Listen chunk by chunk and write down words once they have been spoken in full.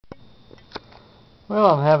Well,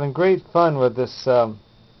 I'm having great fun with this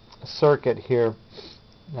circuit here.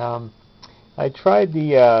 I tried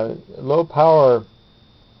the low power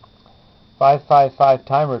 555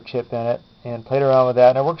 timer chip in it and played around with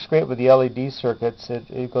that, and it works great with the LED circuits.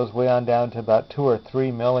 It goes way on down to about 2 or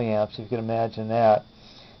 3 milliamps, if you can imagine that,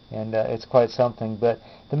 and it's quite something. But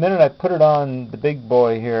the minute I put it on the big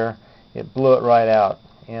boy here, it blew it right out.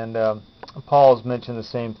 And Paul's mentioned the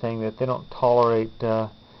same thing, that they don't tolerate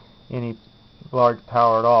any large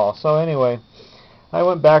power at all. So anyway, I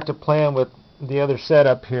went back to playing with the other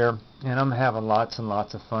setup here, and I'm having lots and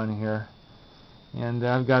lots of fun here. And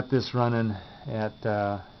I've got this running at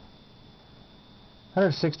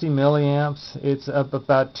 160 milliamps. It's up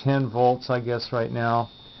about 10 volts, I guess, right now.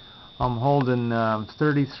 I'm holding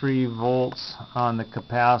 33 volts on the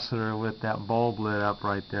capacitor with that bulb lit up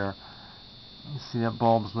right there. You see that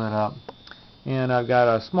bulb's lit up. And I've got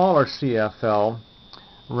a smaller CFL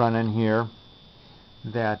running here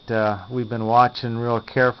that we've been watching real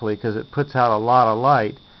carefully because it puts out a lot of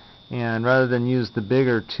light, and rather than use the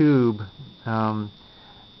bigger tube, I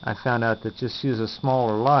found out that just use a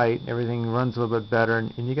smaller light, everything runs a little bit better,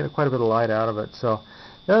 and you get quite a bit of light out of it. So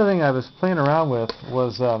the other thing I was playing around with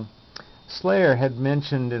was Slayer had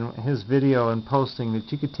mentioned in his video and posting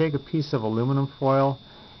that you could take a piece of aluminum foil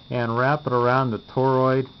and wrap it around the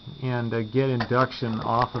toroid and get induction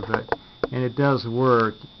off of it, and it does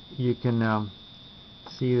work. You can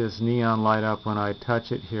see this neon light up when I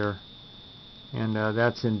touch it here, and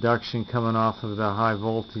that's induction coming off of the high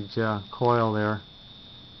voltage coil there.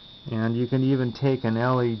 And you can even take an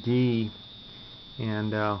LED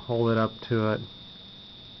and hold it up to it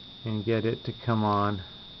and get it to come on.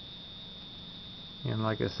 And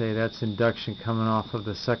like I say, that's induction coming off of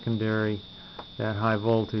the secondary, that high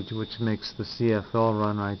voltage, which makes the CFL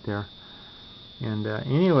run right there. And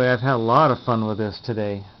anyway, I've had a lot of fun with this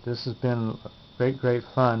today. This has been great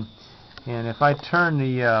fun. And if I turn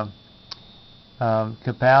the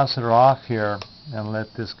capacitor off here and let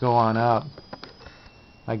this go on up,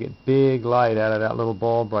 I get big light out of that little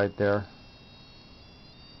bulb right there.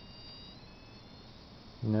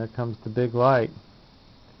 And there comes the big light.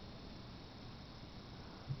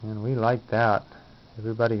 And we like that.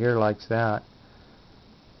 Everybody here likes that.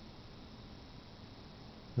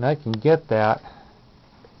 And I can get that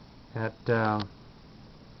at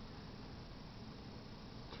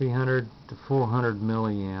 300 to 400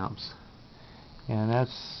 milliamps. And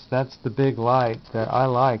that's the big light that I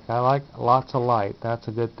like. I like lots of light. That's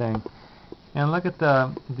a good thing. And look at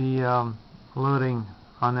the loading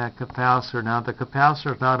on that capacitor. Now the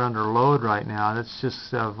capacitor is not under load right now. That's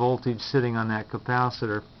just voltage sitting on that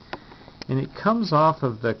capacitor. And it comes off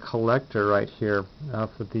of the collector right here,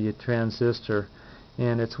 off of the transistor.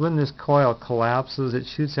 And it's when this coil collapses, it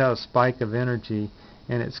shoots out a spike of energy,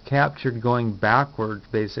 and it's captured going backwards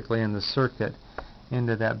basically in the circuit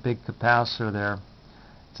into that big capacitor there.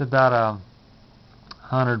 It's about a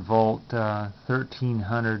 100 volt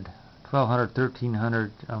 1200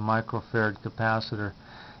 1300 microfarad capacitor,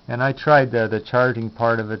 and I tried the charging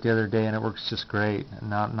part of it the other day, and it works just great,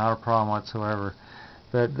 not a problem whatsoever.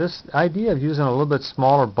 But this idea of using a little bit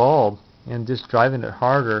smaller bulb and just driving it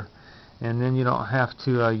harder, and then you don't have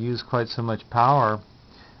to use quite so much power,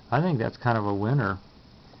 I think that's kind of a winner.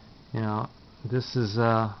 You know, this is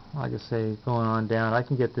like I say, going on down. I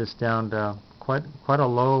can get this down to quite a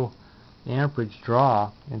low amperage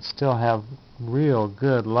draw and still have real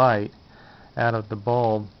good light out of the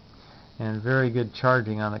bulb, and very good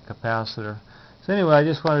charging on the capacitor. So anyway, I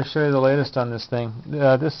just wanted to show you the latest on this thing.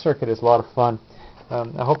 This circuit is a lot of fun.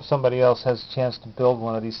 I hope somebody else has a chance to build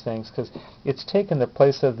one of these things, because it's taken the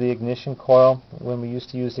place of the ignition coil when we used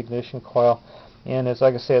to use the ignition coil, and it's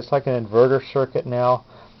like I say, it's like an inverter circuit now,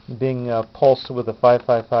 being pulsed with a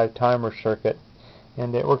 555 timer circuit,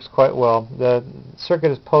 and it works quite well. The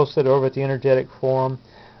circuit is posted over at the Energetic Forum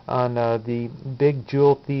on the Big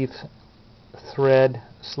Joule Thief thread,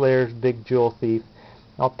 Slayer's Big Joule Thief.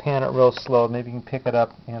 I'll pan it real slow. Maybe you can pick it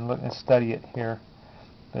up and look and study it here.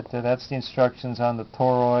 But that's the instructions on the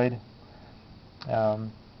toroid.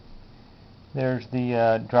 There's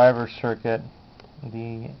the driver circuit,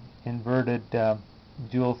 the Inverted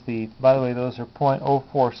Joule Thief. By the way, those are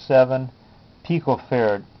 0.047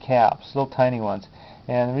 picofarad caps, little tiny ones.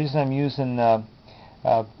 And the reason I'm using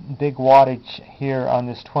big wattage here on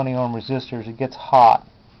this 20 ohm resistor is it gets hot,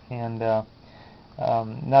 and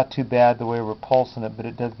not too bad the way we're pulsing it, but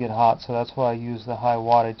it does get hot, so that's why I use the high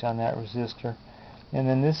wattage on that resistor. And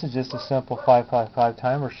then this is just a simple 555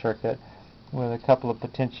 timer circuit with a couple of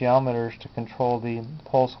potentiometers to control the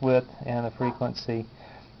pulse width and the frequency.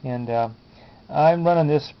 And I'm running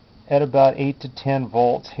this at about 8 to 10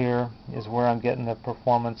 volts here is where I'm getting the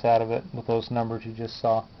performance out of it with those numbers you just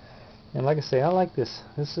saw. And like I say, I like this.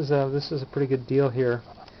 This is a pretty good deal here.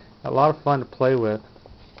 A lot of fun to play with.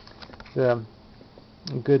 Good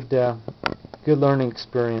learning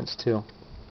experience too.